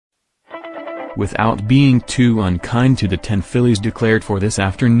Without being too unkind to the 10 fillies declared for this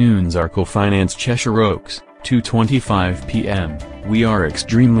afternoon's Arkle Finance Cheshire Oaks, 2:25 p.m., we are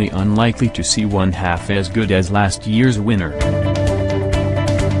extremely unlikely to see one half as good as last year's winner.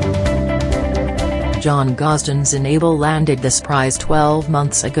 John Gosden's Enable landed this prize 12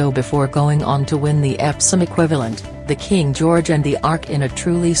 months ago before going on to win the Epsom equivalent, the King George and the Ark, in a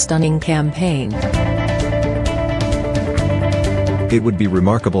truly stunning campaign. It would be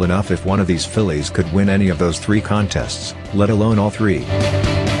remarkable enough if one of these fillies could win any of those 3 contests, let alone all 3.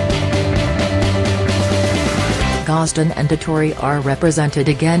 Gosden and Dettori are represented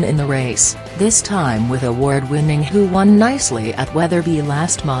again in the race, this time with award-winning Who won nicely at Wetherby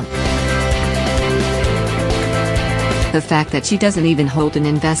last month. The fact that she doesn't even hold an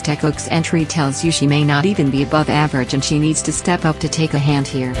Investec Oaks entry tells you she may not even be above average, and she needs to step up to take a hand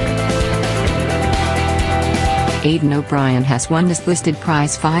here. Aidan O'Brien has won this listed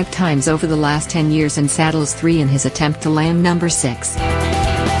prize 5 times over the last 10 years and saddles 3 in his attempt to land number 6.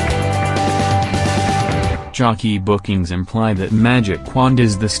 Jockey bookings imply that Magic Wand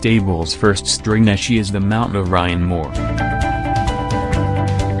is the stable's first string, as she is the mount of Ryan Moore.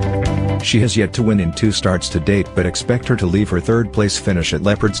 She has yet to win in 2 starts to date, but expect her to leave her 3rd place finish at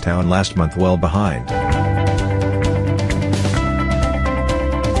Leopardstown last month well behind.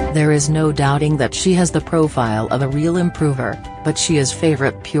 There is no doubting that she has the profile of a real improver, but she is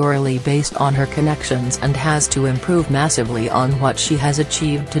favourite purely based on her connections and has to improve massively on what she has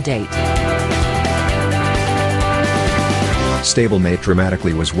achieved to date. Stablemate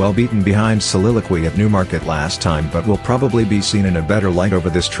Dramatically was well beaten behind Soliloquy at Newmarket last time, but will probably be seen in a better light over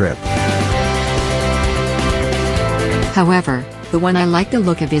this trip. However, the one I like the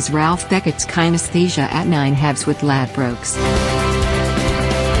look of is Ralph Beckett's Kinesthesia at 9 halves with Ladbrokes.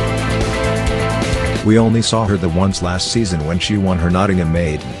 We only saw her the once last season when she won her Nottingham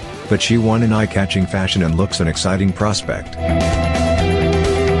Maiden, but she won in eye-catching fashion and looks an exciting prospect.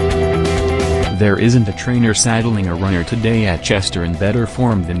 There isn't a trainer saddling a runner today at Chester in better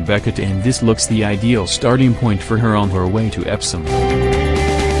form than Beckett, and this looks the ideal starting point for her on her way to Epsom.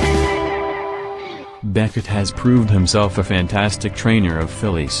 Beckett has proved himself a fantastic trainer of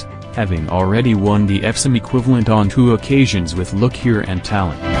fillies, having already won the Epsom equivalent on 2 occasions with look here and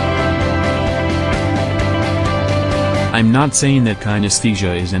talent. I'm not saying that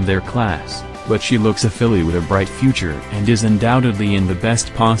Kinesthesia is in their class, but she looks a filly with a bright future and is undoubtedly in the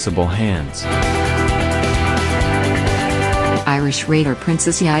best possible hands. Irish Raider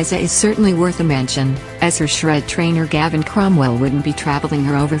Princess Yiza is certainly worth a mention, as her shred trainer Gavin Cromwell wouldn't be travelling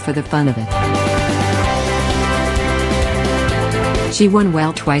her over for the fun of it. She won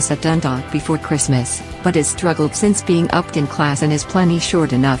well twice at Dundalk before Christmas, but has struggled since being upped in class and is plenty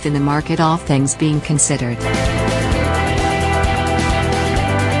short enough in the market, all things being considered.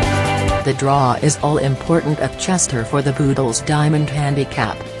 The draw is all important at Chester for the Boodles Diamond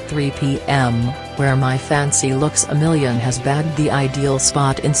Handicap, 3 p.m, where My Fancy Looks a Million has bagged the ideal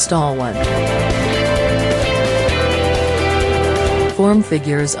spot in stall 1. Form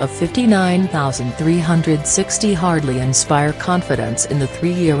figures of 59,360 hardly inspire confidence in the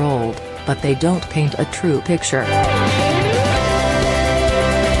 3-year-old, but they don't paint a true picture.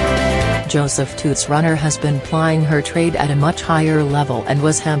 Joseph Toots' runner has been plying her trade at a much higher level and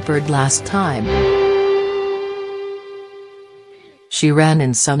was hampered last time. She ran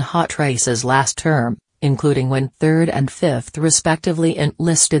in some hot races last term, including when 3rd and 5th respectively in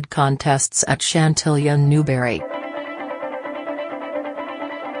listed contests at Chantilly and Newbury.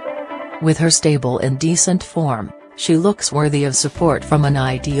 With her stable in decent form, she looks worthy of support from an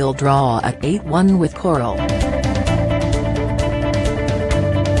ideal draw at 8-1 with Coral.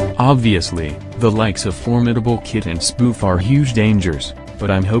 Obviously, the likes of Formidable Kit and Spoof are huge dangers, but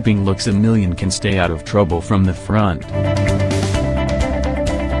I'm hoping Looks a Million can stay out of trouble from the front.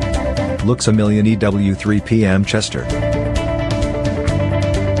 Looks a Million EW 3 p.m. Chester.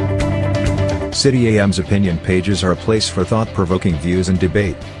 City AM's opinion pages are a place for thought-provoking views and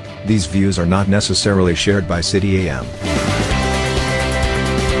debate. These views are not necessarily shared by City AM.